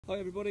Hi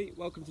everybody,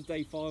 welcome to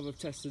day 5 of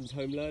Teston's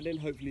home learning.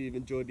 Hopefully you've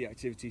enjoyed the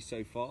activity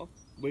so far.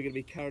 We're going to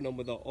be carrying on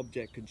with our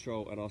object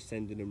control and our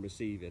sending and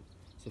receiving.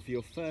 So for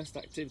your first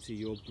activity,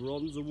 your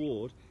bronze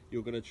award,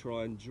 you're going to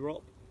try and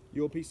drop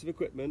your piece of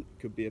equipment,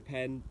 could be a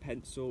pen,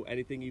 pencil,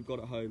 anything you've got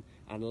at home,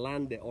 and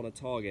land it on a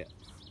target.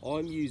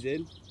 I'm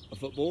using a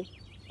football,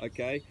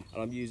 okay,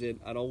 and I'm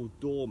using an old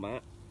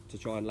doormat to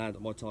try and land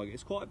at my target.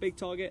 It's quite a big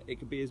target, it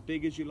could be as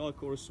big as you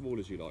like or as small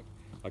as you like.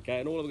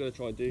 Okay, and all I'm going to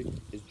try and do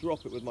is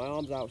drop it with my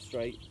arms out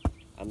straight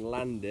and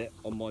land it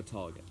on my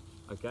target.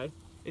 Okay,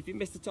 if you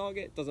miss the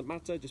target, doesn't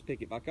matter, just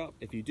pick it back up.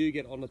 If you do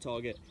get on the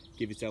target,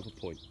 give yourself a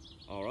point.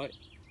 All right,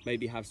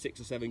 maybe have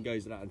 6 or 7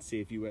 goes at that and see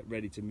if you were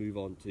ready to move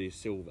on to your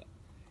silver.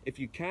 If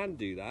you can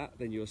do that,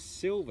 then your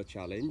silver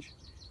challenge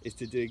is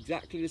to do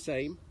exactly the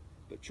same,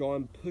 but try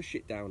and push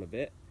it down a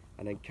bit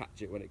and then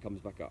catch it when it comes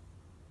back up.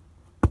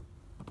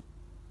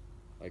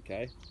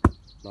 Okay,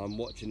 now I'm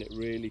watching it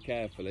really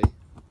carefully.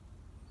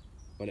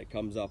 When it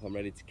comes up, I'm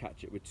ready to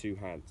catch it with 2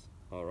 hands.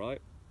 All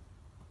right.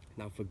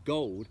 Now for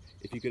gold,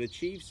 if you can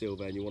achieve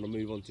silver and you want to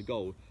move on to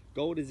gold,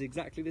 gold is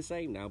exactly the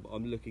same now, but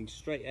I'm looking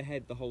straight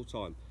ahead the whole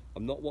time.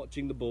 I'm not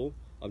watching the ball,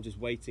 I'm just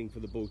waiting for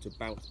the ball to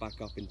bounce back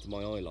up into my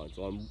eye line.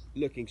 So I'm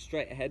looking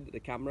straight ahead at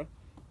the camera,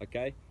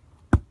 okay?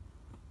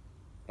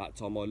 That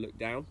time I look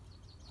down,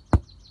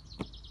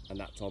 and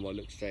that time I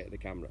look straight at the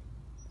camera,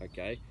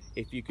 okay?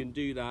 If you can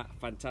do that,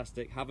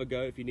 fantastic. Have a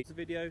go. If you need the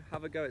video,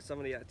 have a go at some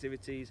of the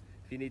activities.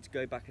 If you need to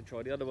go back and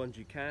try the other ones,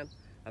 you can.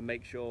 And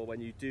make sure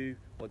when you do,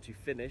 once you've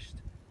finished,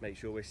 make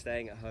sure we're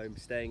staying at home,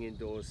 staying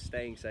indoors,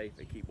 staying safe,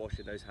 and keep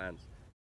washing those hands.